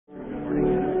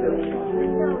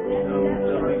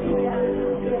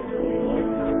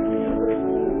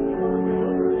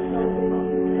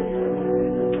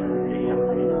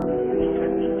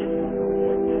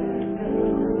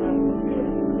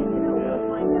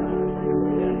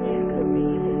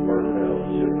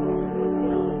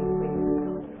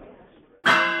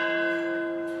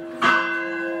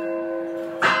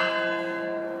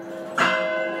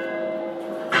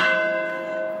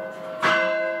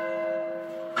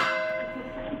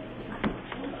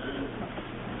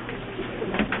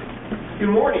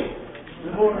Good morning.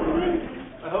 Good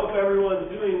morning. I hope everyone's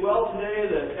doing well today,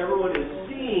 that everyone is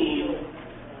seeing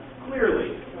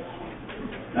clearly.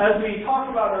 As we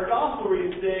talk about our gospel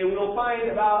reading today, we'll find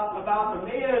about a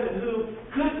man who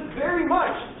could very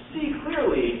much see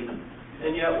clearly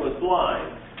and yet was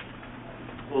blind.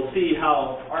 We'll see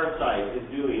how our sight is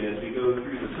doing as we go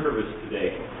through the service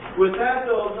today. With that,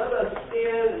 though, let us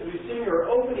stand as we sing our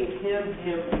opening hymn,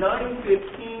 hymn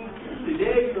 915,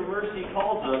 Today Your Mercy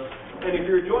Calls Us. And if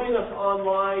you're joining us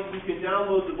online, you can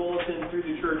download the bulletin through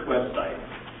the church website.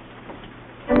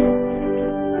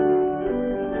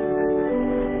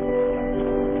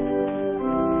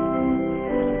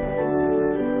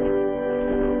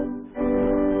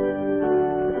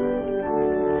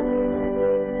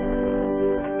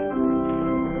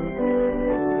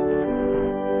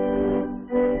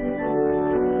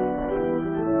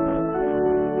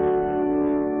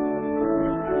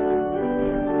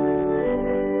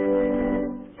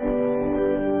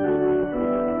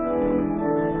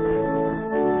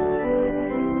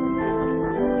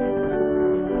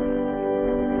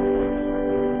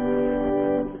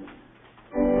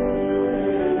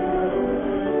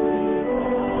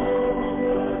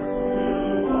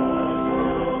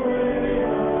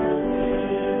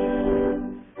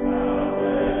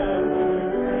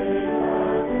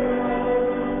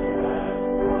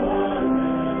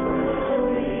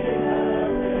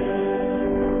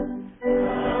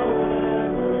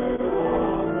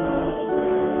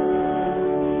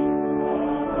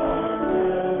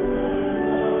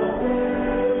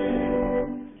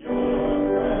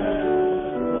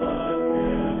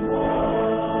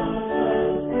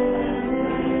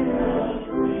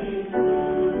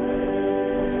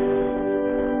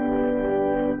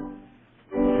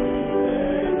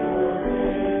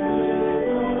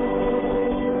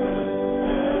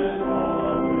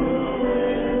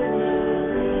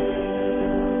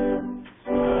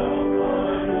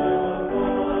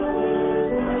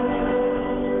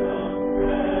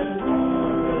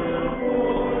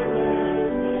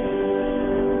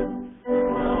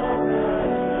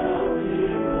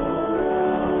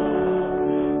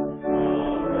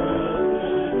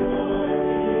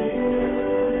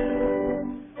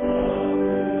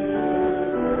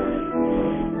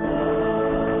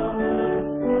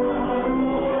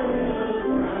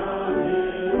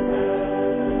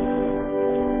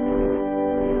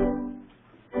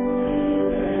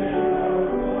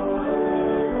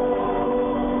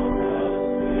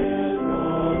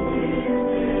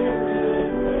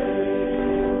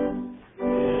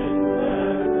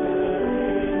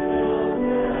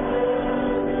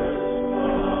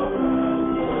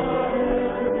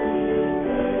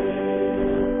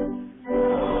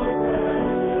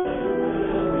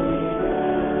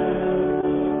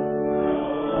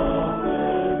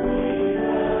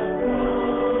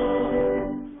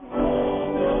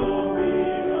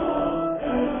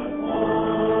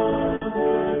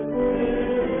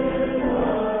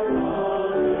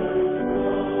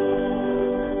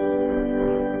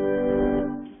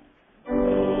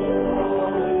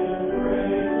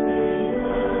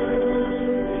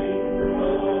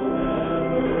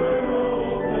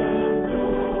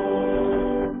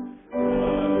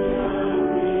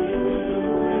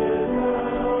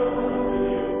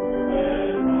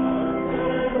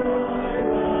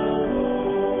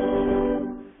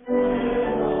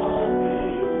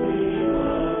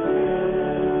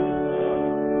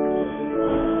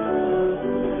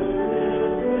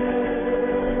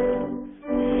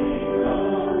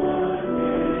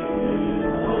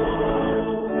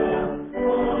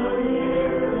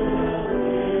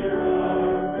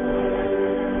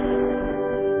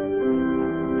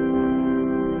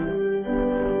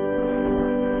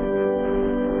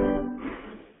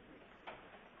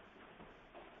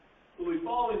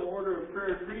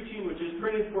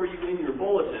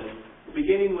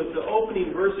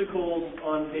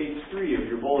 On page 3 of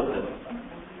your bulletin.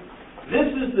 This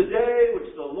is the day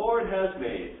which the Lord has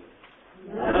made.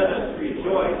 Let us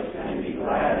rejoice and be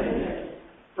glad in it.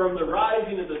 From the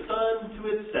rising of the sun to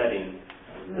its setting,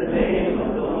 the name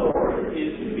of the Lord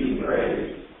is to be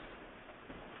praised.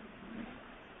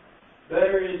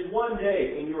 Better is one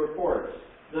day in your courts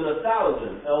than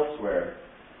 1,000 elsewhere.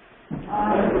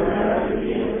 I would rather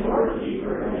be a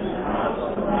doorkeeper in the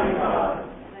house of my God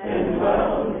than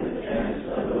dwell in the tents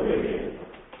of the wicked.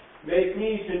 Make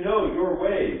me to know your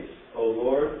ways, O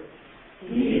Lord.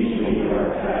 Teach me your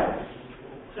paths.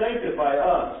 Sanctify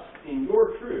us in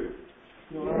your truth.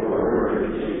 Your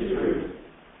word is truth.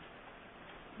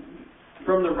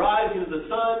 From the rising of the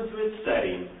sun to its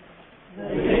setting,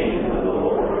 the name of the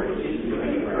Lord is to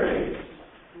be praised.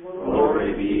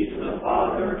 Glory be to the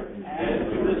Father, and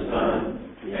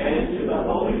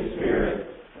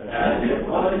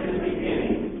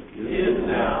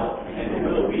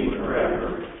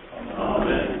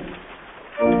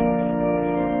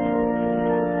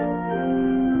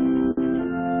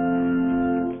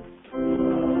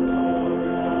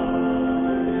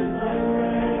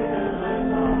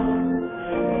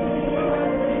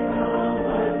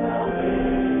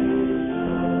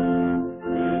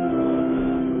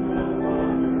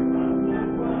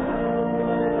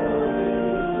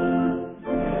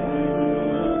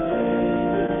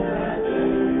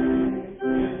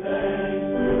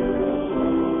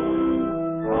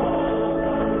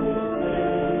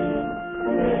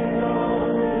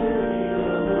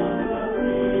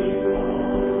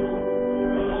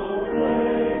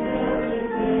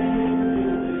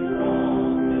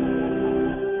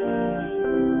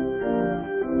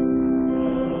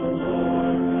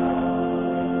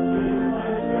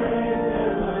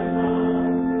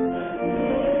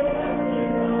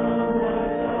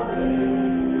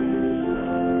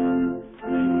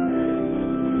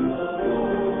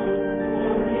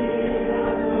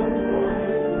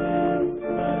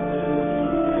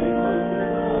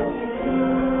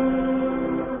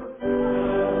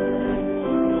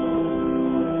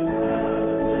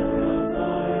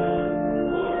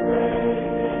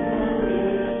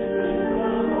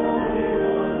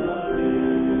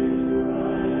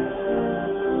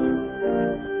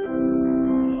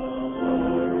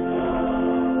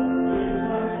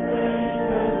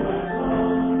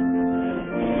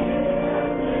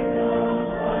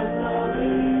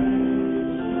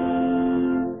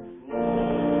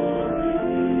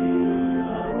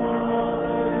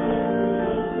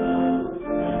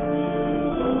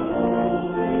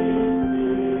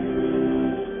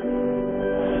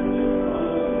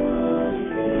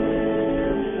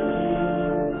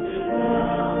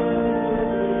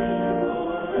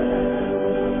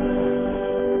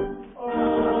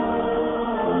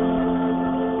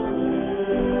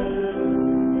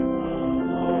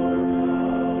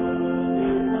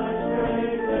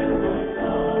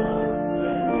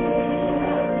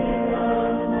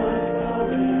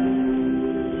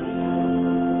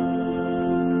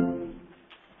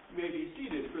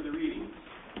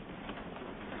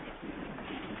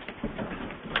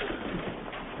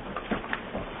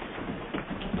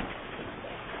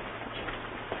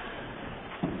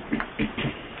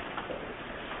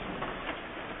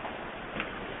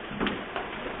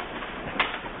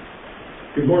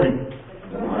morning.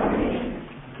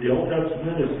 The Old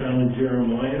Testament is found in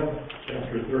Jeremiah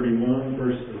chapter 31,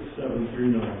 verses 7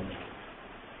 through 9.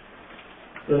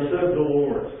 Thus says the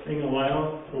Lord, sing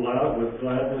aloud with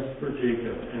gladness for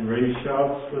Jacob, and raise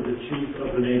shouts for the chief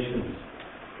of the nations.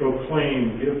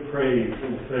 Proclaim, give praise,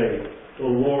 and say,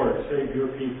 the Lord, save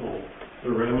your people,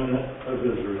 the remnant of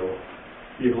Israel.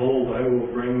 Behold, I will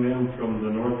bring them from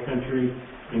the north country,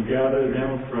 and gather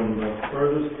them from the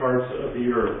farthest parts of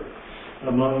the earth.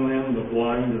 Among them the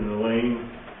blind and the lame,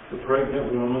 the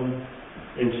pregnant woman,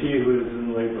 and she who is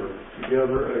in labor,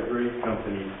 together a great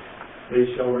company. They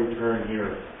shall return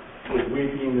here. With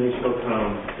weeping they shall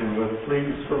come, and with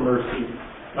pleas for mercy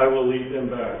I will lead them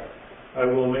back. I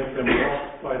will make them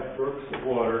walk by brooks of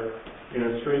water in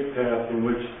a straight path in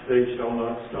which they shall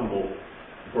not stumble.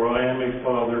 For I am a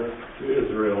father to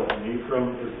Israel, and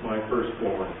Ephraim is my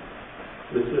firstborn.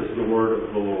 This is the word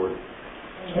of the Lord.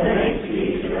 Thanks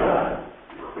be to God.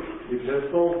 The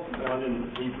epistle found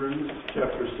in Hebrews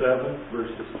chapter 7,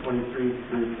 verses 23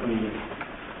 through 28.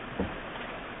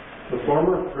 The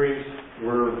former priests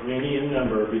were many in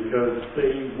number because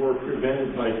they were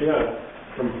prevented by death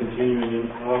from continuing in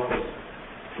office.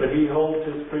 But he holds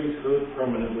his priesthood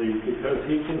permanently because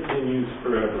he continues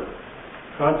forever.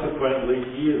 Consequently,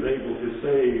 he is able to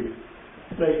save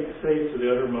to the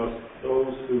uttermost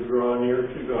those who draw near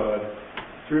to God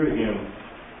through him,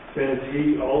 since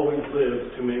he always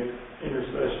lives to make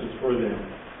intercessions for them.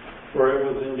 For it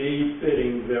was indeed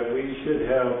fitting that we should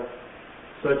have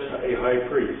such a high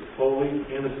priest, holy,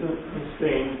 innocent,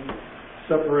 unstained,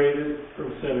 separated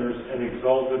from sinners, and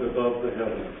exalted above the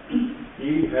heavens.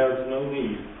 He has no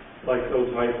need, like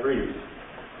those high priests,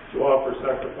 to offer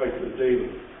sacrifices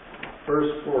daily,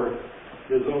 first for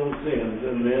his own sins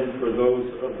and then for those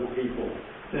of the people,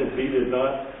 since he did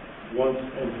this once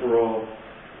and for all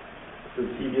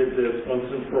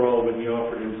when he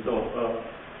offered himself up.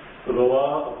 For the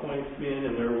law appoints men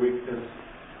in their weakness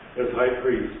as high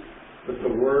priests, but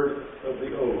the word of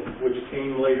the oath, which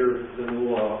came later than the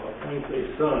law, appoints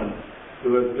a son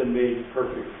who has been made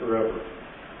perfect forever.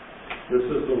 This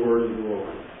is the word of the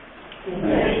Lord.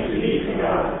 Thanks be to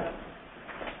God.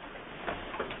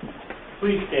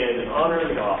 Please stand in honor of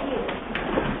the gospel.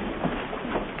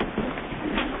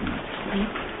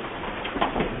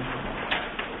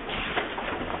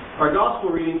 Our gospel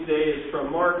reading today is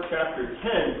from Mark chapter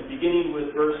 10, beginning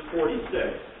with verse 46.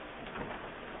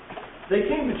 They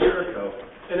came to Jericho,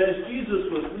 and as Jesus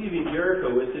was leaving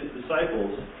Jericho with his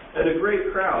disciples and a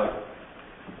great crowd,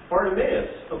 Bartimaeus,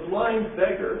 a blind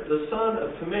beggar, the son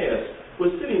of Timaeus, was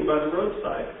sitting by the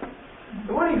roadside.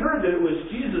 And when he heard that it was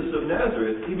Jesus of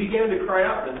Nazareth, he began to cry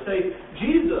out and say,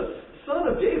 Jesus, Son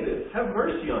of David, have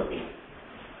mercy on me.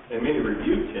 And many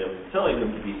rebuked him, telling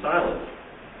him to be silent.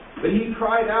 But he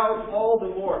cried out all the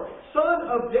more, Son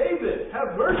of David,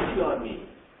 have mercy on me.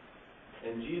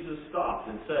 And Jesus stopped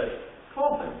and said,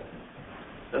 Call him.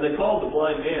 And they called the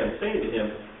blind man, saying to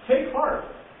him, Take heart,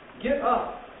 get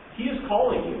up, he is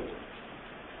calling you.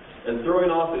 And throwing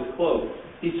off his cloak,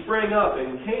 he sprang up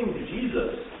and came to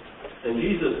Jesus. And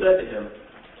Jesus said to him,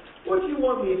 What do you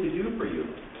want me to do for you?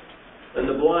 And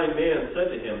the blind man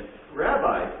said to him,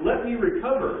 Rabbi, let me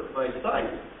recover my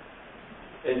sight.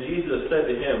 And Jesus said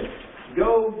to him,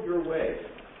 Go your way,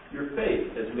 your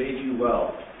faith has made you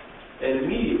well. And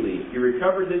immediately he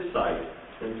recovered his sight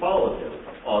and followed him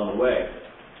on the way.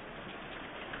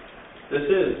 This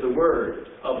is the word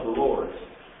of the Lord.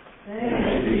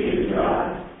 Thanks be to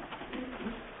God.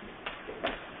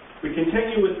 We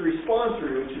continue with the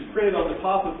responsory, which is printed on the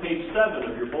top of page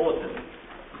 7 of your bulletin.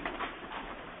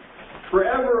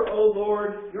 Forever, O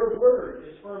Lord, your word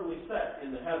is firmly set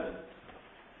in the heavens.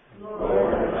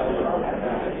 Lord, I love the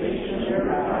habitation of your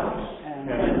house, and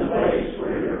the place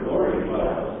where your glory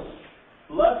dwells.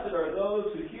 Blessed are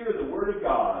those who hear the word of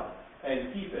God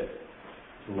and keep it.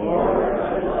 Lord,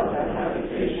 I love the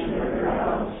habitation of your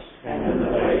house, and in the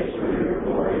place where your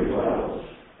glory dwells.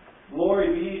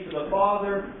 Glory be to the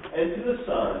Father, and to the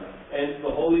Son, and to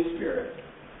the Holy Spirit.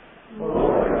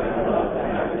 Lord, I love the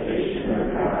habitation of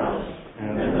your house,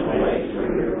 and in the place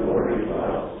where your glory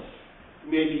dwells.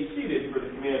 You may be seated for the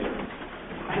commandments.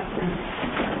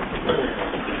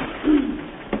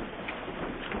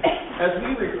 As we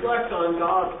reflect on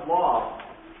God's law,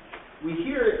 we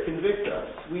hear it convict us.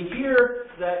 We hear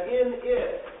that in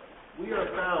it we are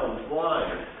found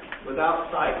blind, without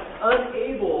sight,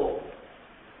 unable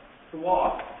to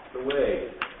walk the way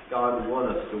God would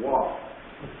want us to walk.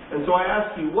 And so I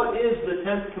ask you, what is the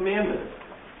 10th commandment?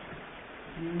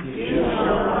 You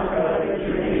shall not covet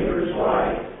your neighbor's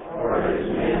wife, or his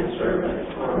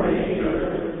manservant, or his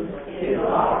servant, his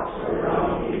ox or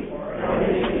donkey, or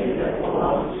anything that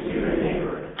belongs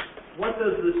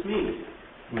does this mean?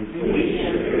 We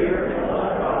should fear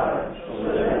God so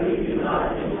that we do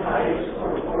not entice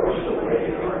or force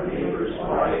away our neighbor's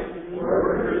wife,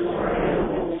 workers, or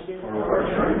animals, or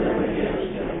turn them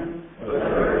against him, but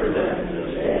urge them to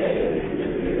stay and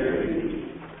do their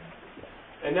duty.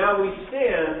 And now we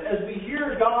stand as we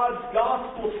hear God's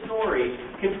gospel story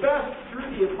confessed through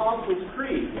the Apostles'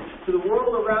 Creed to the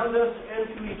world around us and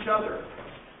to each other.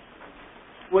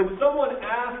 When someone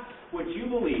asks what you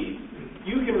believe,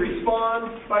 you can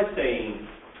respond by saying,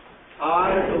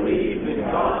 I believe in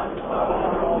God, the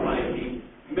Father Almighty,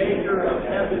 maker of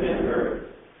heaven and earth,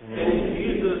 and in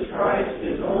Jesus Christ,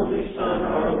 his only Son,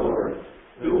 our Lord,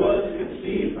 who was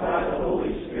conceived by the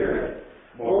Holy Spirit,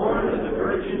 born of the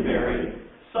Virgin Mary,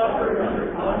 suffered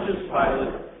under Pontius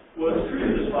Pilate, was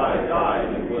crucified,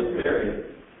 died, and was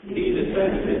buried. He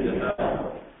descended into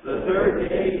hell. The third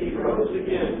day he rose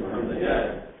again from the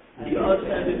dead. He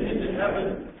ascended into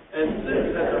heaven and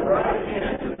sits at the right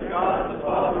hand of God the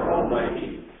Father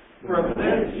Almighty. From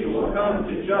thence he will come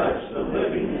to judge the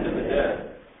living and the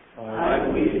dead. I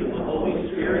believe in the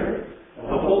Holy Spirit, the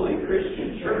holy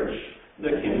Christian Church, the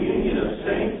communion of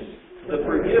saints, the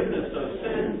forgiveness of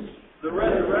sins, the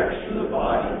resurrection of the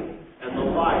body, and the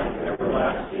life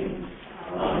everlasting.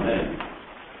 Amen.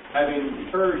 Having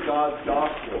heard God's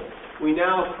gospel, we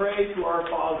now pray to our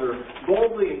Father,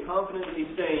 boldly and confidently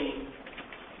saying,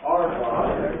 Our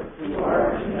Father, who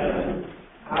art in heaven,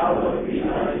 hallowed be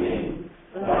thy name.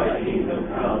 Thy kingdom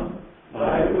come,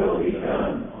 thy will be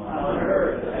done, on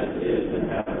earth as it is in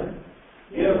heaven.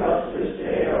 Give us this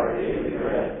day our daily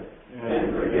bread,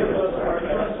 and forgive us our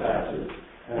trespasses,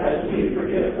 as we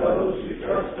forgive those who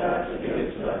trespass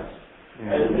against us.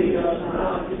 And lead us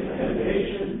not into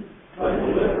temptation, but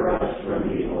deliver us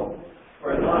from evil.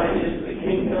 For thine is the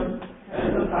kingdom,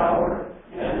 and the power,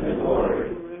 and the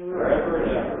glory, forever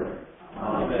and ever.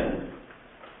 Amen.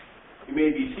 You may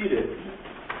be seated.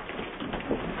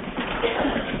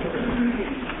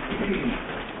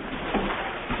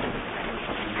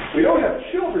 We don't have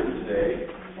children today,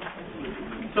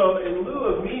 so in lieu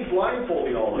of me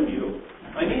blindfolding all of you,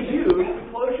 I need you to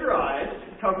close your eyes,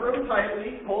 cover them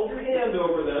tightly, hold your hand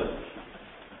over them.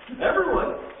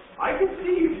 Everyone, I can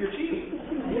see if you're cheating.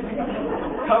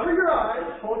 Cover your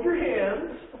eyes, hold your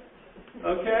hands,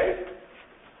 okay?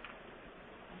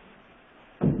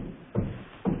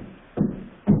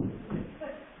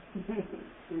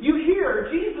 You hear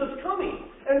Jesus coming,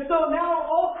 and so now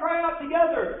all cry out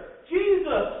together,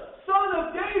 Jesus, Son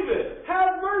of David,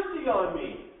 have mercy on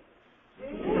me.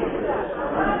 Jesus,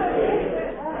 Son of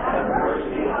David, have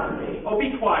mercy on me. Oh, be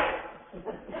quiet.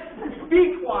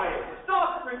 Be quiet.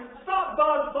 Stop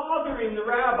bothering the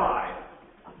rabbi.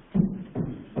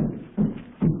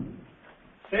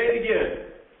 Say it again.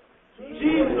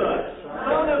 Jesus,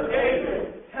 Son of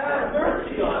David, have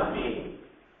mercy on me.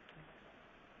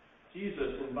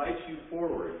 Jesus invites you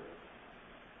forward.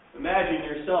 Imagine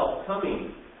yourself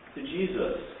coming to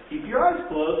Jesus. Keep your eyes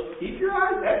closed. Keep your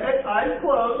eyes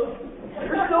closed.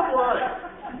 You're still blind.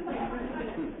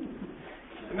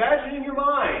 Imagine in your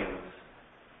mind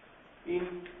being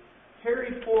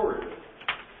carried forward,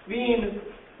 being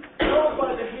held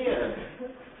by the hand,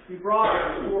 be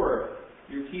brought before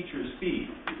your teacher's feet.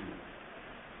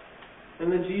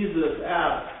 And then Jesus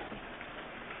asks,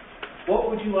 what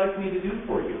would you like me to do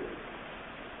for you?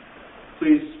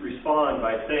 Please respond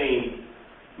by saying,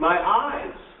 my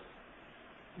eyes.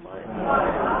 My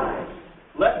eyes.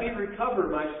 Let me recover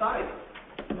my sight.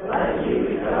 Let me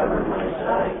recover my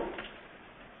sight.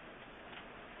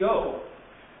 Go.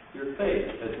 Your faith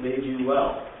has made you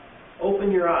well. Open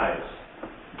your eyes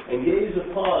and gaze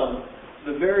upon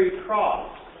the very cross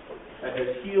that has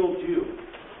healed you.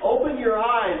 Open your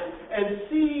eyes and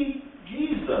see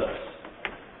Jesus,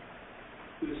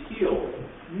 who's healed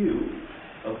you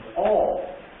of all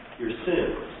your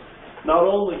sins. Not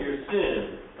only your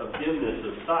sin of dimness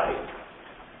of sight,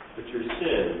 but your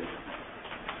sin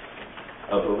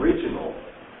of original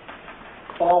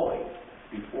falling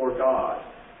before God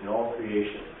in all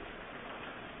creation.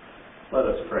 Let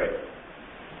us pray.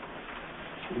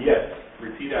 Yes,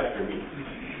 repeat after me.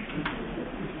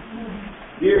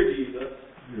 Dear Jesus,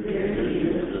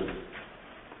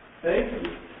 thank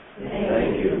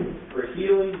you for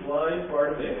healing blind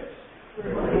Bartimaeus.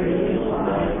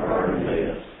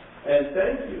 And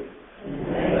thank you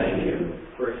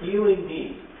for healing me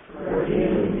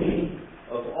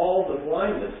of all the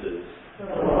blindnesses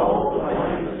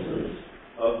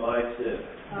of my sin.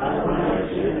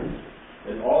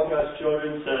 And all God's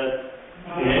children said,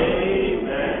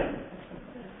 Amen.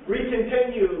 We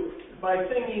continue by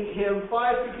singing hymn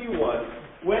 551,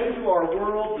 When to Our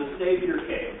World the Savior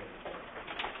Came.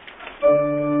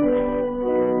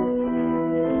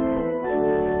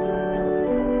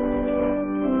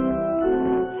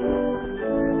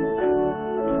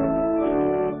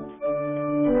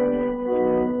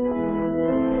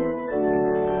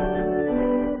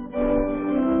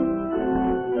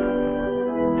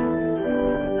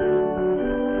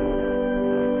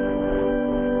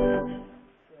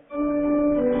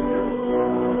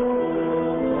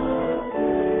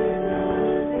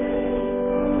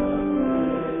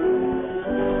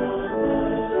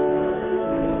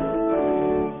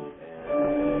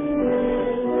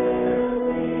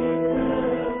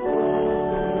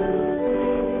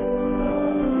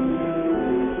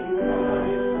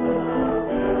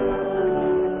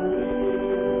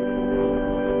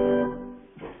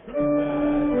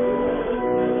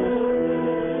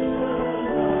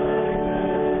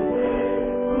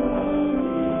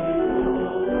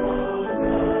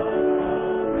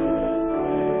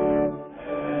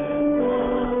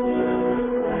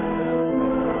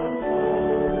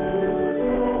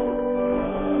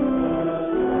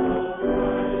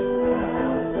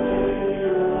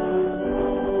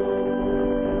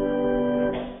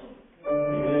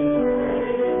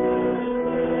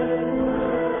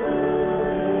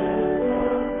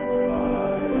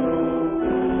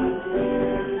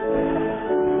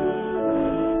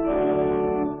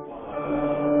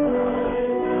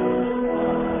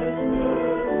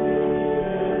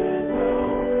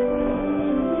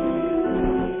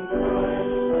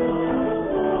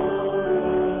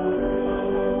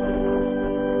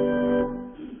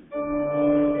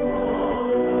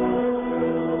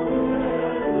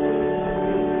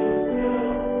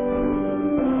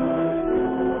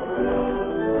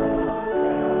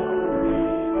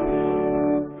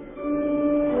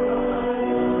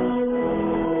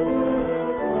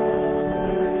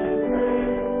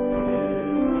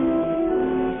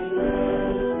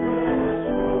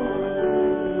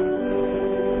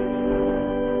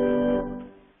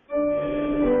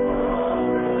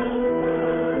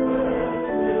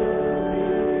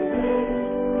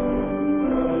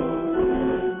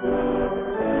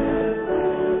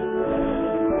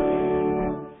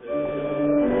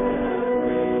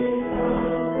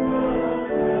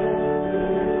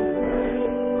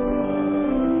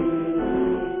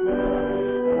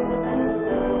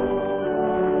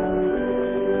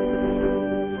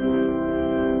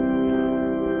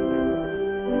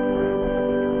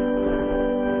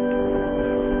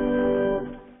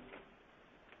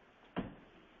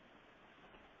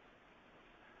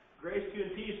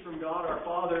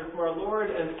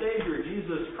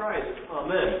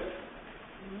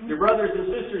 Dear brothers and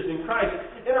sisters in Christ,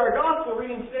 in our gospel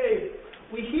reading today,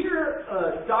 we hear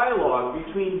a dialogue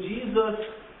between Jesus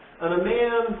and a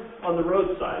man on the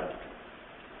roadside.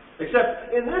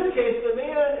 Except, in this case, the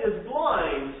man is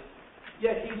blind,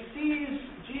 yet he sees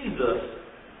Jesus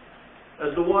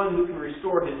as the one who can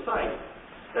restore his sight.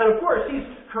 And of course, he's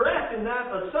correct in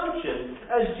that assumption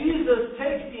as Jesus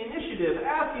takes the initiative,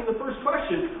 asking the first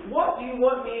question, "What do you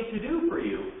want me to do for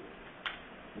you?"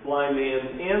 The blind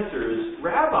man answers,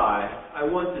 "Rabbi, I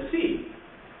want to see."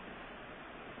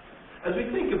 As we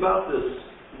think about this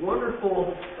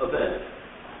wonderful event,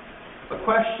 a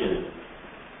question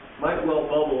might well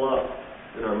bubble up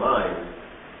in our minds.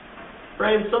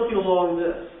 Frame something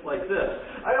like this.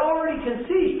 I already can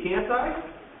see, can't I?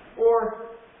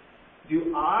 Or,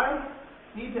 do I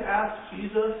need to ask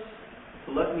Jesus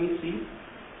to let me see?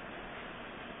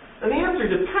 And the answer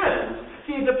depends.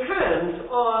 See, it depends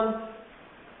on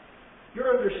your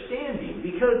understanding,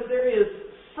 because there is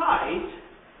sight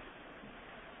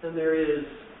and there is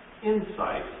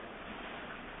insight.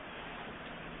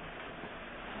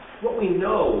 What we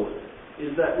know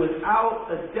is that without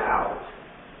a doubt,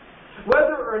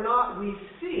 whether or not we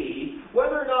see,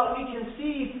 whether or not we can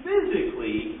see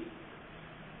physically,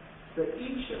 that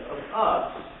each of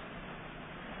us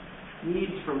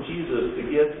needs from Jesus the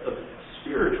gift of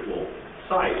spiritual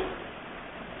sight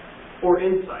or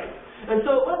insight. And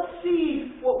so let's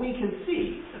see what we can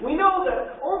see. We know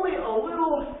that only a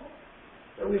little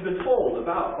that we've been told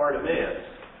about Bartimaeus.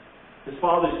 His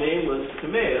father's name was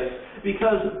Timaeus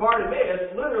because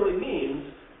Bartimaeus literally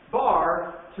means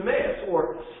Bar Timaeus,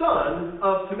 or son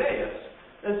of Timaeus.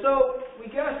 And so we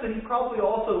guess that he probably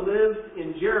also lived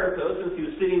in Jericho since he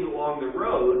was sitting along the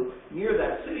road near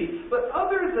that city. But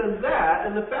other than that,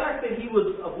 and the fact that he was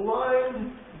a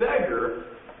blind beggar,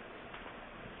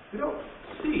 we don't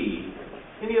see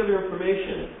any other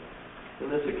information in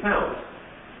this account.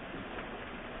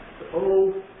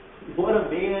 Oh, what a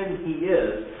man he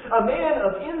is. A man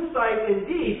of insight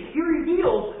indeed. He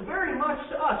reveals very much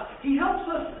to us. He helps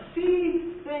us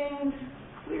see things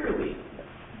clearly.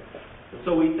 And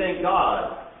so we thank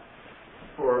God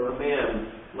for a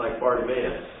man like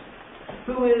Bartimaeus,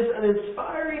 who is an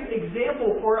inspiring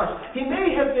example for us. He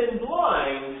may have been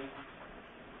blind,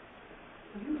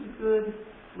 but he was a good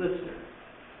listener.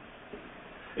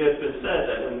 It's been said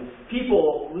that when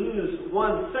people lose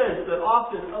one sense, that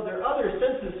often their other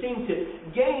senses seem to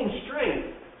gain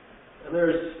strength. And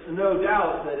there's no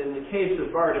doubt that in the case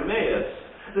of Bartimaeus,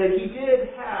 that he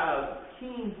did have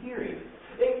keen hearing.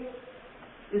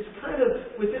 It's kind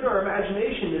of within our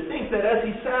imagination to think that as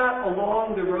he sat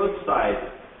along the roadside,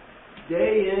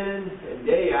 day in and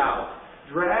day out,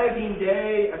 dragging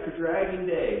day after dragging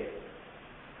day,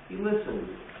 he listened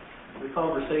to the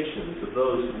conversations of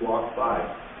those who walked by.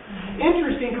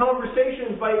 Interesting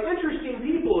conversations by interesting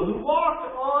people who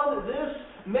walked on this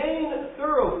main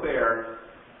thoroughfare,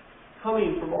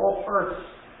 coming from all parts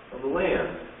of the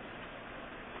land.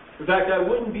 In fact, I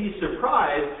wouldn't be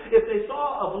surprised if they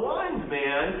saw a blind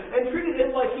man and treated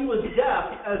him like he was deaf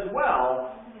as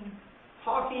well,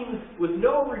 talking with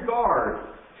no regard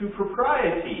to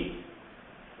propriety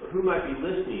or who might be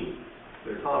listening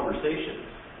to their conversations.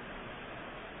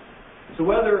 So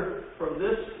whether from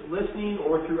this listening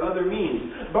or through other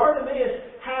means, Bartimaeus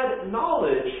had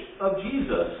knowledge of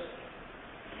Jesus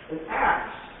and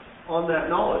acts on that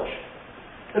knowledge.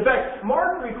 In fact,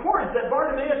 Mark records that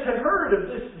Bartimaeus had heard of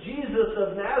this Jesus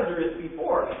of Nazareth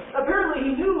before. Apparently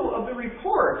he knew of the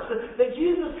reports that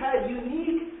Jesus had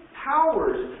unique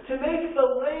powers to make the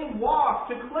lame walk,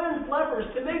 to cleanse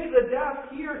lepers, to make the deaf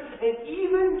hear, and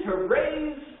even to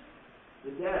raise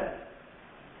the dead.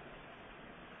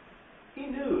 He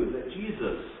knew that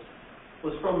Jesus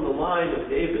was from the line of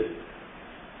David.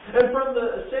 And from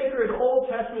the sacred Old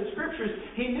Testament scriptures,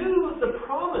 he knew the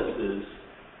promises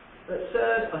that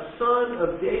said a son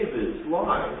of David's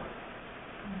line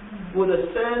would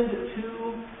ascend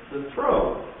to the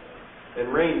throne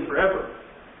and reign forever.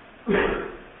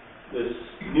 This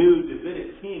new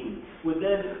Davidic king would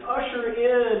then usher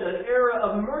in an era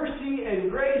of mercy and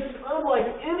grace unlike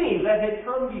any that had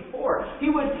come before. He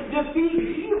would defeat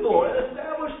evil and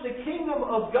establish the kingdom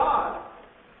of God.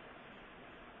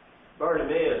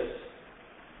 Bartimaeus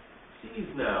sees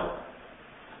now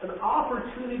an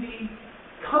opportunity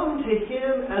come to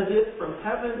him as if from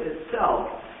heaven itself.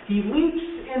 He leaps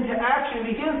into action,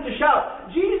 begins to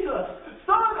shout, "Jesus,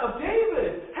 Son of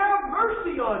David, have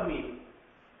mercy on me!"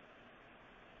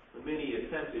 The many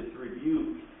attempted to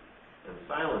rebuke and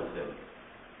silence him.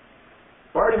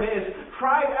 Bartimaeus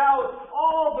cried out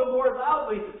all the more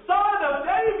loudly, "Son of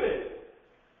David,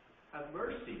 have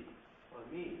mercy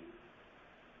on me."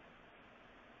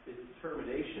 his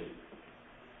determination,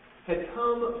 had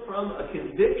come from a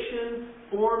conviction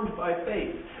formed by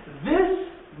faith. This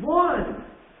one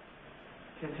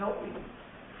can help me.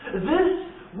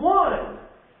 This one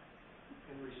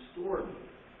can restore me.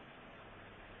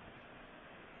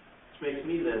 Which makes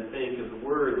me then think of the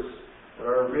words that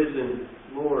our risen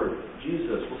Lord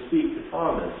Jesus will speak to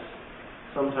Thomas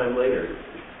sometime later.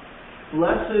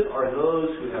 Blessed are those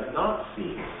who have not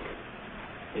seen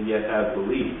and yet have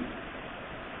believed.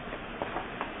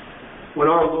 When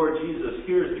our Lord Jesus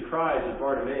hears the cries of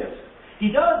Bartimaeus,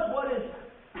 he does what is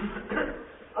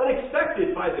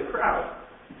unexpected by the crowd,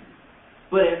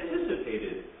 but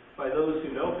anticipated by those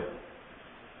who know him.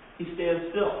 He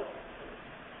stands still.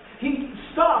 He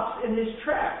stops in his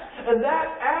tracks. And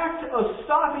that act of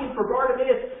stopping for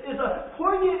Bartimaeus is a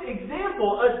poignant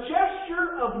example, a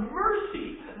gesture of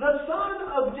mercy. The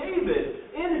Son of David,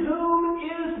 in whom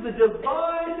is the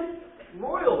divine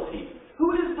royalty,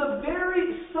 who is the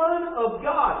very Son of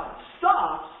God,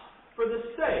 stops for the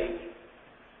sake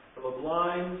of a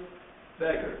blind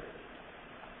beggar.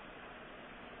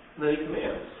 And then he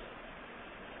commands,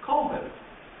 call him.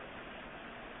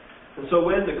 And so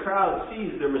when the crowd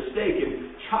sees their mistake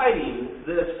in chiding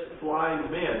this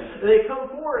blind man, they come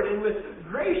forward and with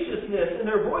graciousness in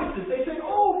their voices, they say,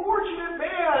 "Oh, fortunate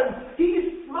man,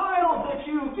 he smiles at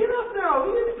you. Get up now,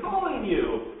 he is calling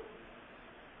you."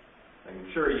 I'm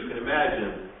sure you can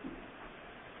imagine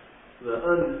the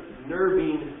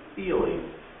unnerving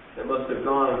feeling that must have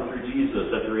gone through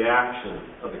Jesus at the reaction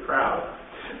of the crowd.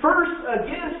 First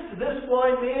against this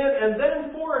blind man and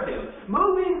then for him,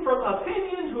 moving from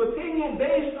opinion to opinion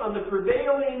based on the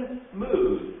prevailing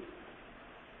mood,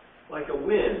 like a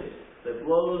wind that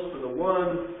blows for the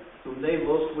one whom they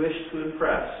most wish to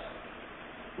impress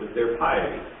with their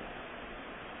piety.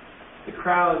 The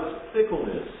crowd's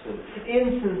fickleness and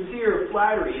insincere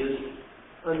flattery is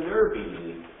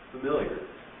unnervingly familiar,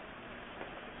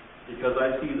 because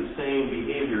I see the same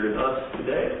behavior in us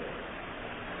today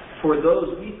for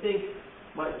those we think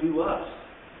might do us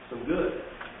some good.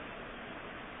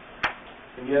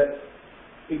 And yet,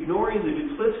 ignoring the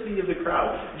duplicity of the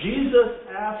crowd, Jesus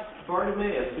asked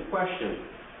Bartimaeus the question,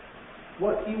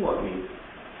 "What do you want me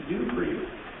to do for you?"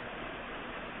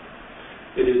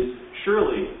 It is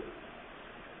surely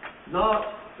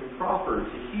not improper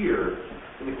to hear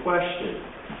in the question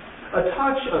a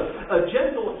touch of a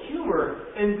gentle humor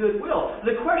and goodwill.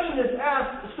 The question is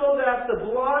asked so that the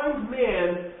blind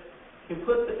man can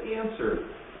put the answer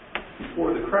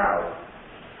before the crowd,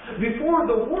 before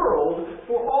the world,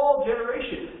 for all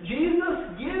generations.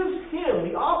 Jesus gives him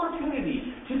the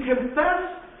opportunity to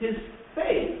confess his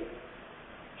faith,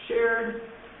 shared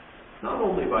not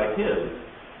only by him,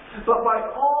 but by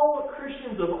all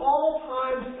Christians of all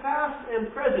times past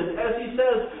and present, as he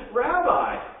says,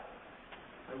 "Rabbi,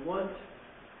 I want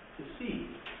to see."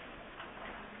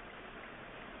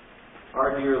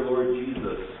 Our dear Lord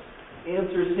Jesus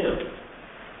answers him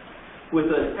with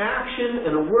an action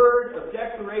and a word of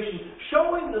declaration,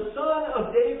 showing the Son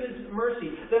of David's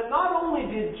mercy, that not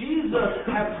only did Jesus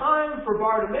have time for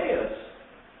Bartimaeus,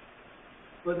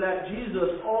 but that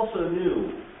Jesus also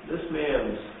knew this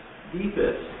man's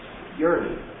deepest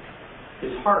yearning,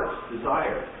 his heart's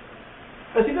desire.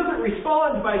 As he doesn't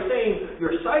respond by saying,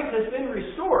 "Your sight has been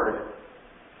restored,"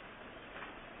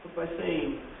 but by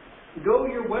saying, "Go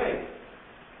your way.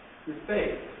 Your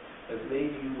faith has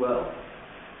made you well."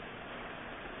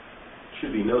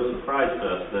 Should be no surprise to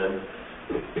us then.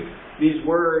 These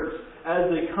words, as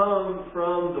they come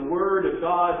from the Word of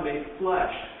God made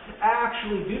flesh,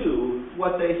 actually do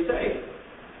what they say.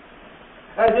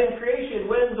 As in creation,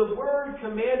 when the Word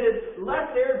commanded,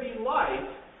 "Let there be light,"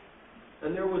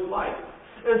 and there was light.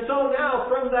 And so now,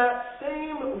 from that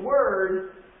same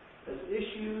Word has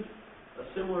issued a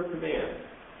similar command.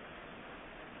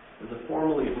 And the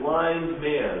formerly blind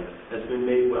man has been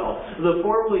made well. The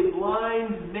formerly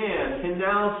blind man can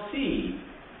now see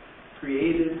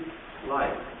created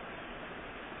life.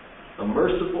 A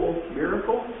merciful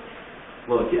miracle?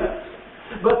 Well, yes.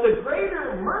 But the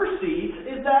greater mercy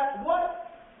is that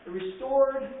what the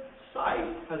restored sight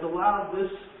has allowed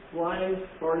this blind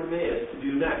Bartimaeus to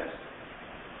do next.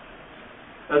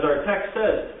 As our text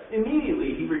says,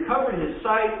 immediately he recovered his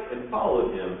sight and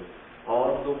followed him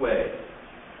on the way.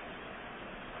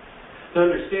 To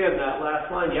understand that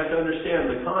last line, you have to understand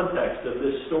the context of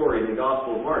this story in the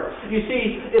Gospel of Mark. You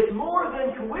see, it's more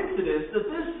than coincidence that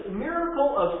this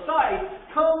miracle of sight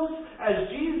comes as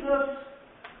Jesus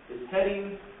is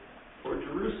heading for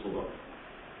Jerusalem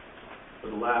for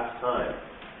the last time.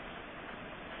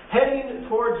 Heading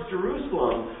towards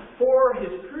Jerusalem for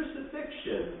his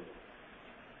crucifixion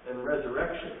and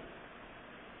resurrection.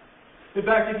 In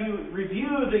fact, if you review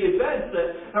the events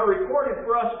that are recorded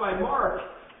for us by Mark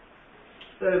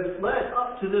that have led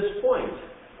up to this point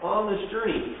on this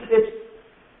journey, it's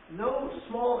no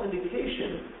small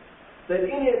indication that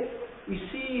in it we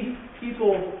see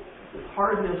people with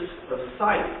hardness of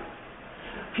sight.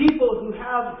 People who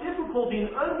have difficulty in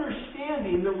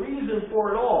understanding the reason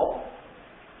for it all.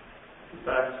 In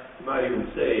fact, you might even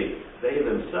say they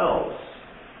themselves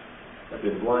have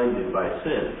been blinded by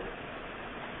sin.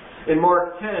 In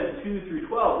Mark 10, 2 through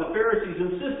 12, the Pharisees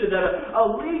insisted that a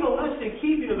legalistic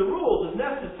keeping of the rules is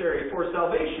necessary for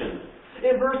salvation.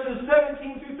 In verses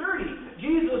 17 through 30,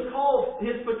 Jesus calls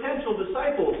his potential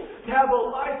disciples to have a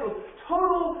life of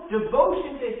total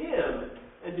devotion to him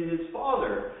and to his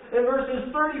Father. In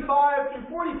verses 35 through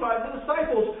 45, the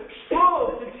disciples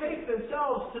strove to take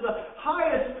themselves to the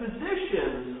highest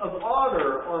positions of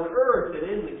honor on earth and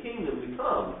in the kingdom to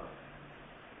come.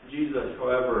 Jesus,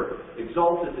 however,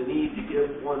 exalted the need to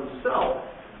give oneself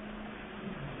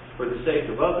for the sake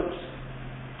of others.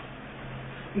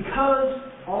 Because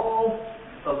all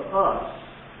of us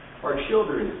are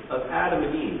children of Adam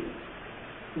and Eve,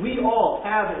 we all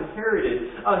have inherited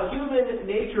a human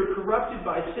nature corrupted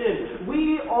by sin.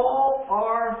 We all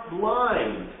are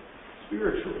blind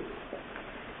spiritually.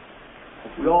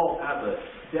 We all have a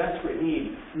desperate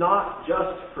need, not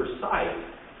just for sight,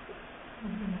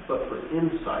 but for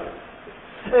insight.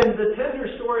 And the tender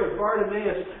story of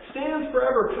Bartimaeus stands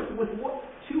forever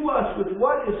to us with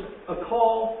what is a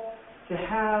call to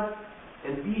have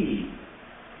and be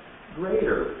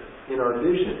greater in our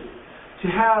vision. To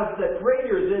have that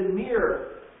greater than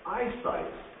mere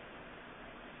eyesight.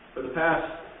 For the past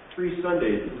 3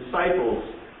 Sundays, the disciples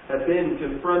have been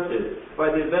confronted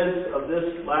by the events of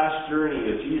this last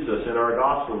journey of Jesus in our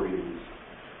gospel readings.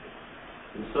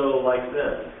 And so, like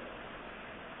them,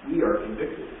 we are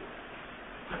convicted.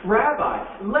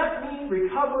 Rabbi, let me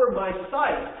recover my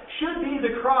sight, should be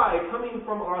the cry coming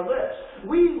from our lips.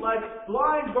 We, like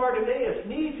blind Bartimaeus,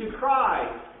 need to cry,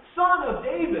 Son of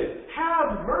David,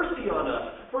 have mercy on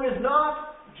us. For it is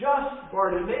not just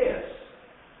Bartimaeus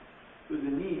who is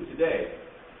in need today.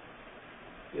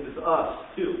 It is us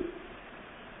too.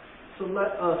 So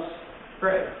let us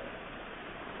pray.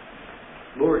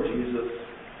 Lord Jesus,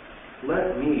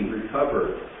 let me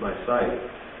recover my sight.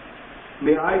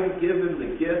 May I be given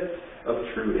the gift of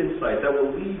true insight that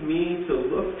will lead me to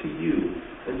look to you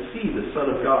and see the Son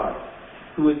of God,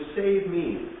 who would save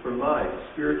me from my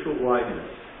spiritual blindness.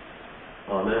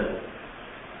 Amen.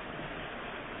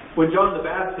 When John the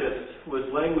Baptist was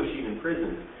languishing in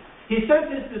prison, he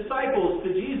sent his disciples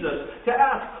to Jesus to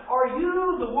ask, Are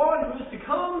you the one who is to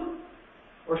come,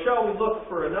 or shall we look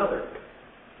for another?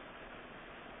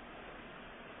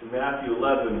 In Matthew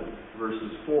 11,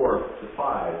 verses 4 to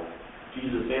 5,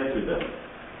 Jesus answered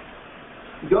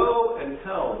them, Go and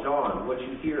tell John what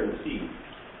you hear and see.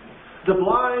 The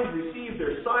blind receive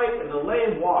their sight, and the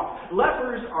lame walk.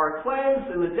 Lepers are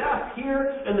cleansed, and the deaf hear,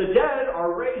 and the dead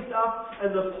are raised up,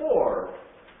 and the poor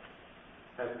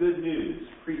have good news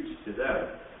preached to them.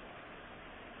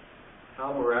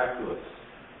 How miraculous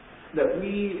that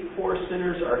we poor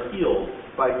sinners are healed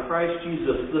by Christ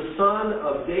Jesus, the Son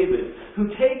of David, who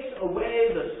takes away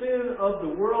the sin of the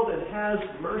world and has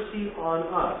mercy on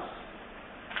us,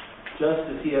 just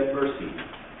as he had mercy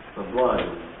on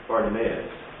blind Bartimaeus.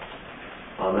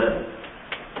 Amen.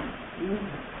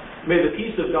 May the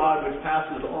peace of God, which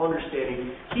passes all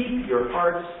understanding, keep your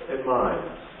hearts and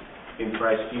minds in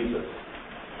Christ Jesus.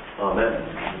 Amen.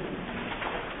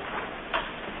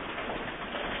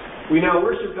 We now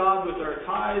worship God with our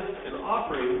tithes and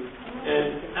offerings.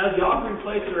 And as the offering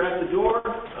plates are at the door,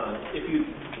 if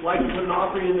you'd like to put an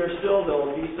offering in there still, there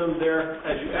will be some there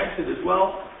as you exit as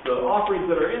well. The offerings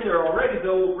that are in there already,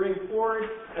 though, will bring forward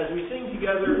as we sing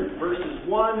together verses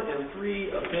 1 and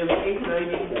 3 of hymn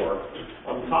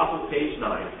 894 on the top of page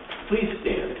 9. Please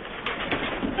stand.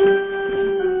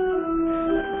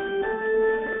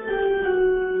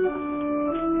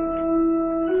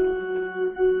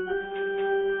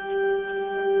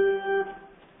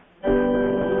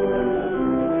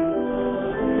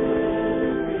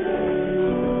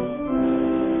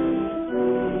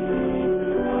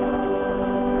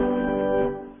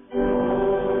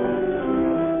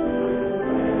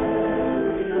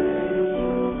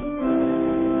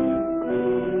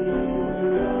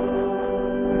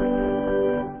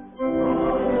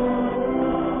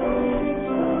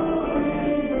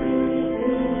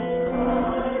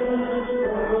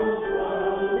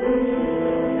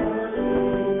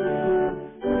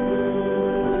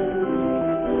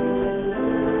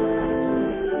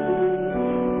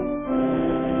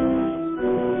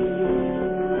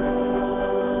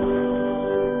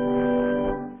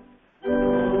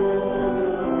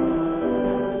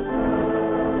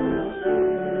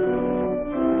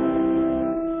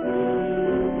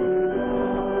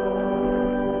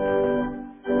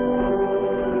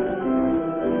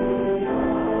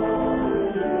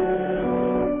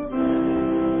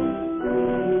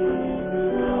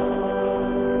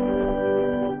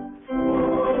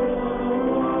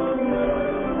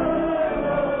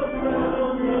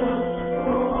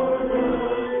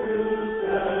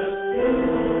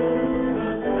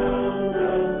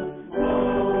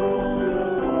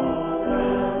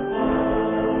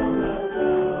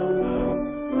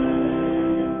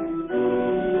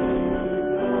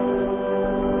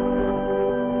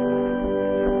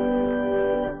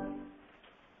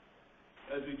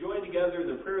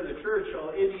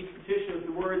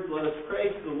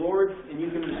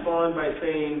 respond by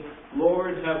saying,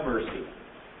 Lord, have mercy.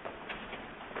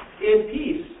 In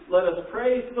peace, let us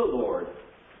pray to the Lord.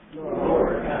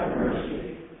 Lord, have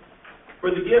mercy. For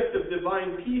the gift of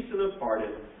divine peace and of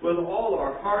pardon, with all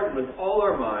our heart and with all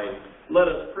our mind, let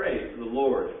us pray to the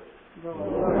Lord.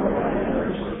 Lord, have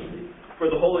mercy. For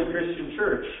the Holy Christian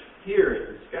Church, here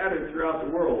and scattered throughout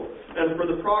the world, and for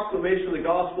the proclamation of the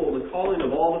gospel and the calling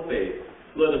of all to faith,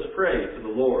 let us pray to the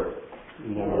Lord.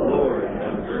 Lord,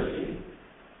 have mercy.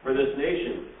 For this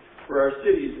nation, for our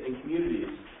cities and communities,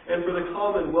 and for the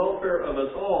common welfare of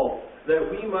us all, that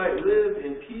we might live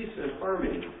in peace and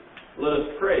harmony, let us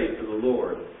pray to the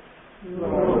Lord.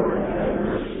 Lord, have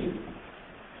mercy.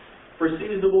 For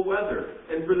seasonable weather,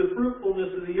 and for the fruitfulness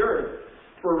of the earth,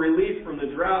 for relief from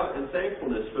the drought and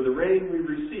thankfulness for the rain we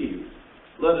receive,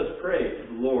 let us pray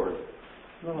to the Lord.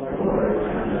 Lord,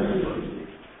 have mercy.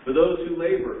 For those who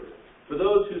labor, for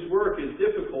those whose work is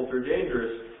difficult or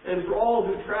dangerous, and for all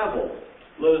who travel,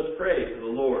 let us pray to the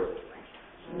Lord.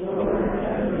 Lord,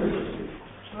 have mercy.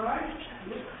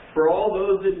 For all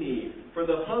those in need, for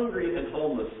the hungry and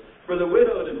homeless, for the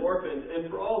widowed and orphaned, and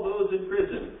for all those in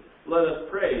prison, let us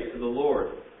pray to the Lord.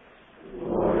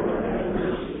 Lord, have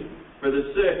mercy. For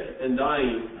the sick and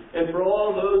dying, and for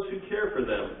all those who care for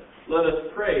them, let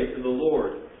us pray to the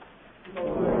Lord.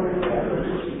 Lord, have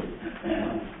mercy.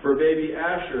 For baby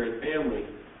Asher and family,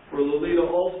 for Lolita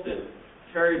Alston,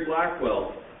 Carrie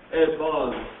Blackwell, Ed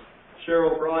Bonds,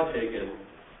 Cheryl Broadhagen,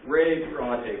 Ray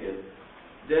Broadhagen,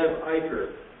 Deb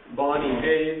Eicher, Bonnie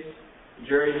Hayes,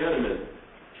 Jerry Henneman,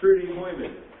 Trudy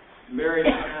Hoyman, Mary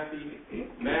Matthew,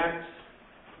 Max,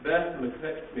 Beth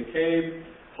McCabe,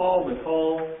 Paul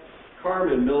McCall,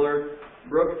 Carmen Miller,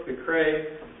 Brooke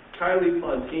McCrae, Kylie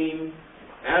Pontine,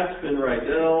 Aspen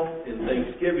Rydell in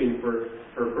Thanksgiving for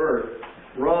her birth,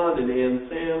 Ron and Ann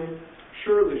Sam,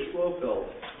 Shirley Schlofeld,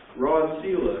 Ron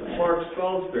Sela, Clark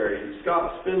Salisbury,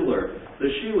 Scott Spindler, the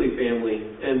Shealy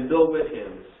family, and Bill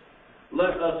Whithams.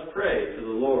 Let us pray to the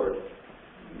Lord.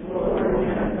 Lord,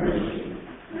 have mercy.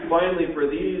 Finally, for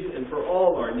these and for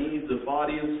all our needs of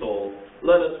body and soul,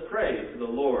 let us pray to the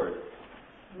Lord.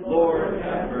 Lord,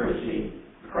 have mercy.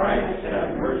 Christ,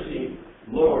 have mercy.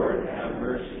 Lord, have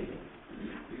mercy.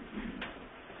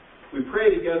 We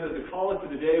pray together the collect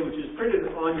of the day, which is printed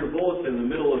on your bulletin in the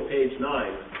middle of page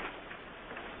 9.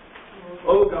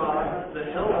 O God, the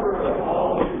helper of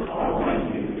all who call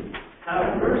on you,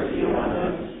 have mercy on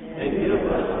us and give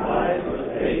us eyes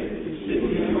of faith to see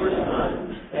your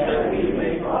Son, that we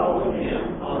may follow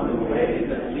him on the way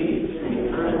that leads to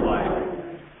eternal life.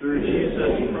 Through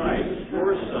Jesus Christ,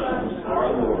 your Son,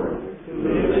 our Lord, who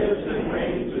lives and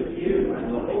reigns with you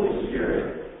and the Holy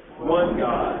Spirit, one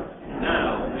God,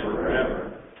 now and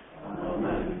forever.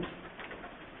 Amen.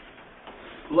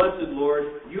 Blessed Lord,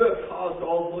 you have caused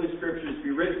all holy scriptures to be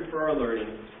written for our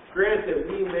learning. Grant that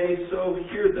we may so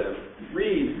hear them,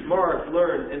 read, mark,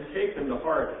 learn, and take them to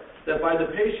heart, that by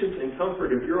the patience and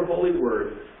comfort of your holy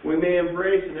word, we may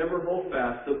embrace and ever hold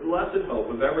fast the blessed hope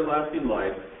of everlasting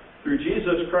life, through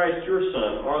Jesus Christ, your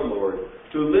Son, our Lord,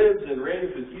 who lives and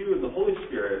reigns with you in the Holy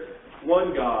Spirit,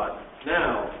 one God,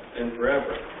 now and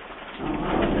forever.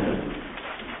 Amen.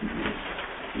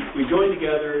 We join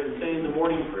together in saying the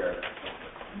morning prayer.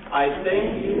 I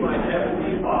thank you, my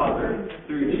heavenly Father,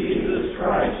 through Jesus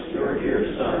Christ, your dear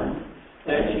Son,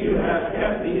 that you have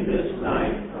kept me this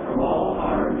night from all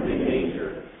harm and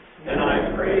danger. And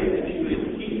I pray that you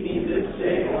would keep me this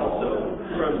day also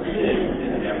from sin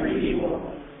and every evil,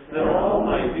 that all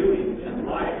my doings in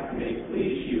life may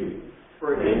please you.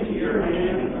 For into your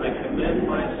hands I commend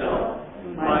myself,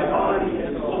 my body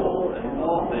and soul and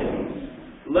all things.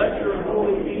 Let your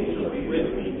holy angel be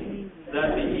with me,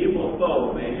 that the evil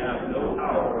foe may have no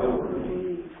power over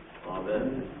me.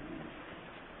 Amen.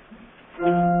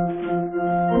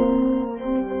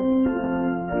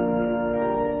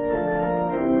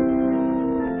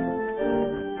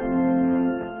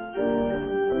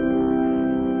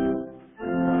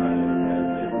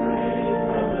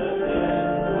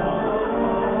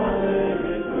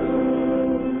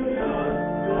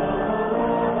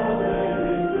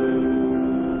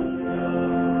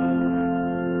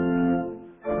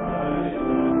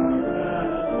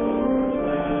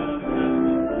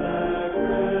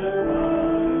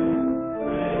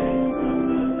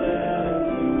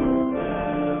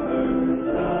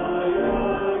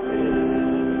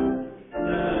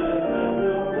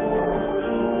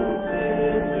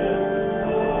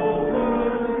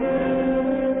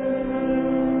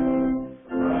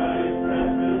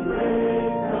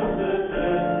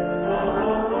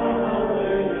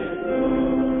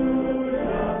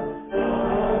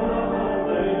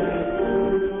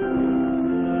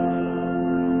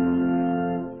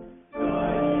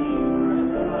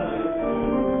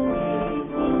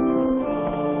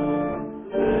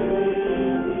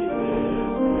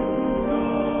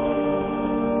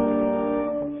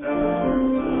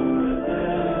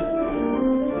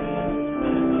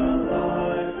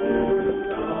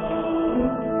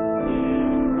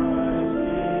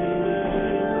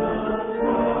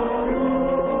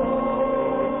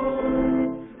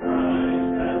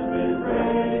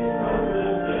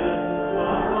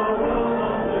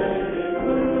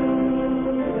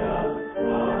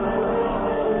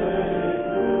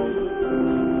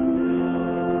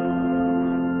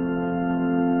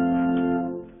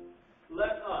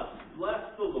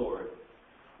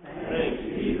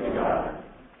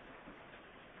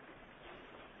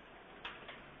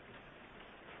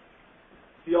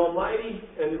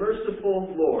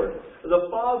 wonderful Lord, the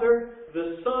Father,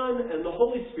 the Son, and the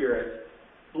Holy Spirit,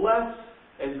 bless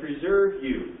and preserve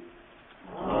you.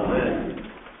 Amen.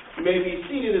 You may be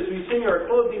seated as we sing our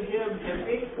closing hymn, hymn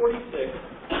 846,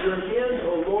 Your Hand,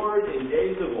 O Lord, in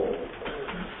Days of Old.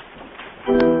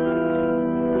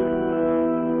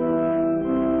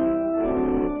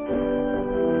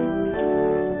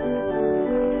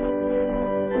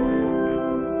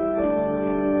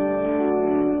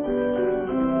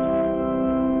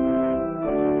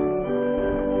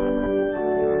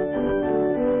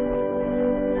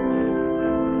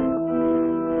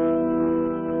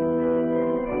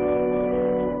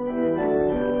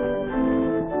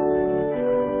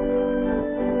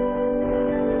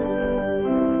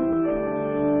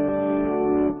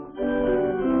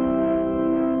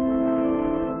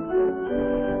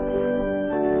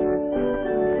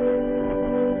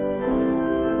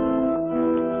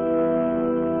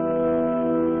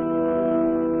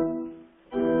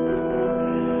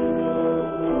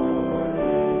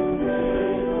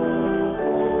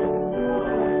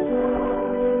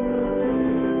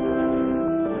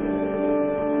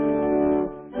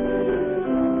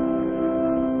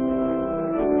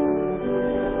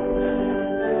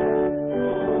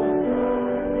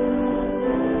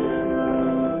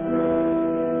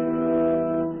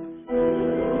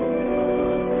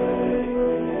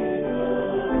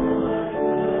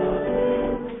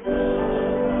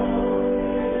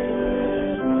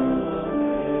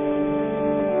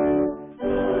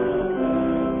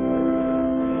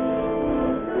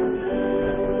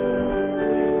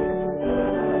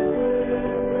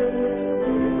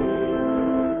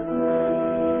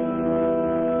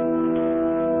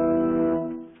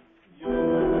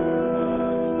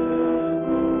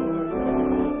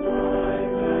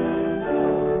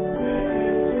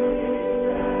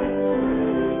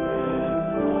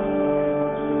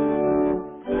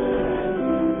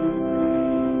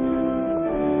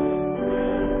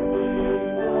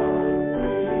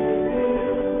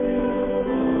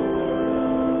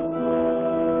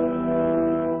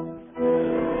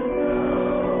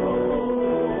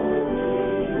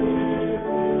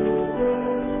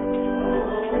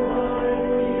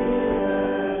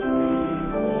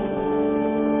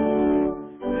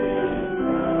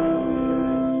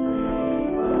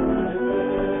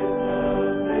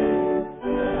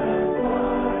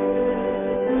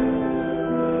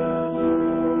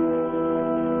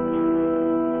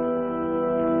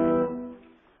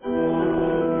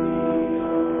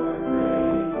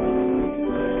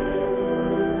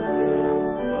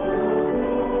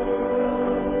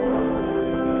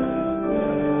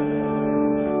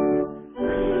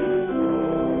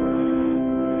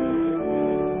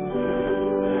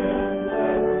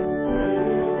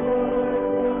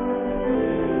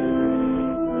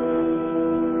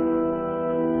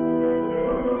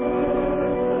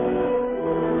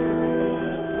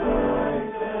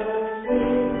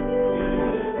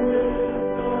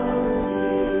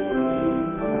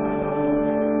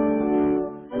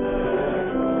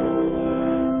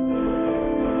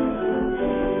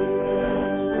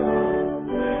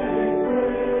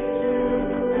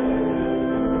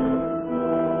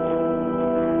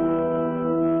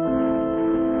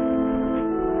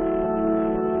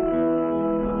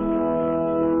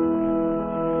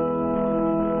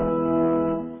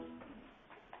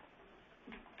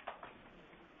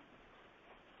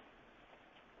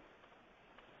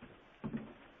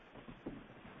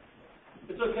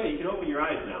 It's okay, you can open your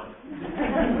eyes now.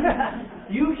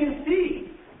 You can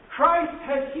see Christ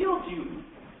has healed you.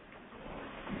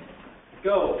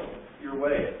 Go your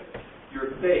way.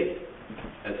 Your faith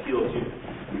has healed you.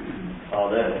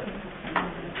 Amen.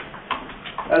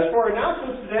 As for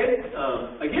announcements today,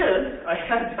 again, I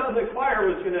had down the choir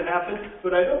was going to happen,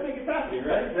 but I don't think it's happening,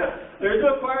 right? No. There's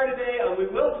no choir today. We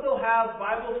will still have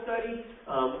Bible study.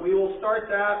 We will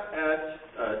start that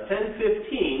at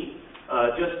 10:15.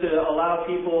 Just to allow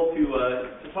people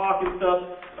to talk and stuff.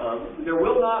 There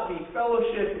will not be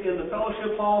fellowship in the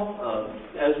fellowship hall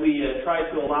as we try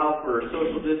to allow for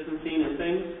social distancing and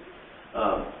things.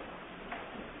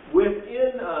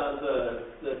 Within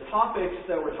the topics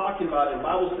that we're talking about in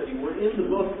Bible study, we're in the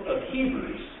book of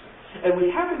Hebrews. And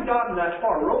we haven't gotten that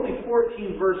far. We're only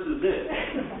 14 verses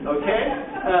in. Okay?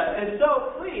 And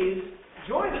so please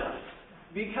join us.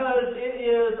 Because it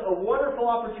is a wonderful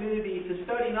opportunity to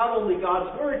study not only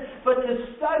God's Word, but to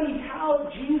study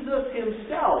how Jesus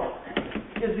Himself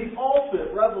is the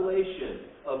ultimate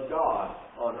revelation of God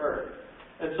on earth.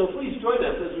 And so please join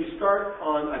us as we start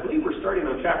on, I believe we're starting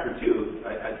on chapter 2.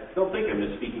 I don't think I'm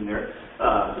misspeaking there.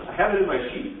 I have it in my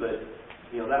sheet, but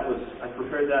I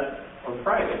prepared that on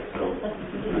Friday, so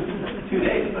 2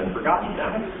 days I forgotten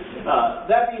that.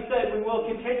 That being said, we will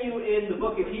continue in the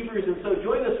book of Hebrews, and so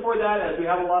join us for that as we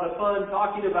have a lot of fun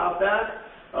talking about that.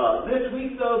 This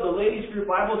week, though, the ladies group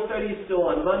Bible study is still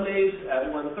on Mondays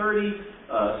at 1:30.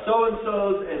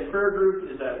 So-and-so's and prayer group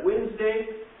is at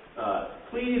Wednesday.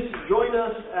 Please join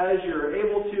us as you're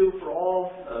able to for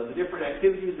all the different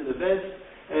activities and events,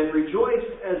 and rejoice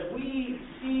as we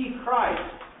see Christ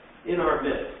in our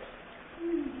midst.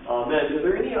 Amen. Are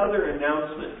there any other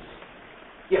announcements?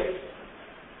 Yes.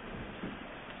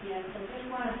 Yes, I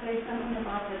just want to say something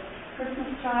about the Christmas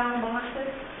child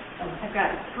boxes. I've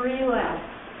got 3 left.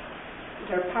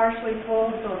 They're partially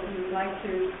full, so if you'd like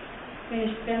to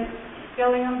finish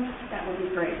filling them, that would be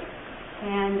great.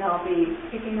 And I'll be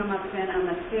picking them up then on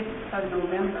the 5th of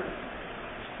November.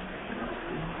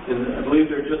 And I believe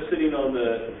they're just sitting on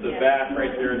the Yes. back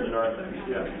right there in the north end.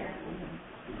 Yeah.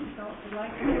 So if you'd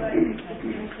like to do it, you can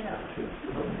finish it up.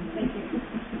 Thank you.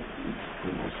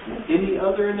 Any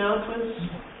other announcements?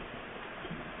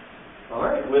 All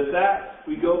right, with that,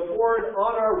 we go forward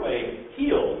on our way,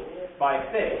 healed by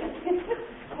faith.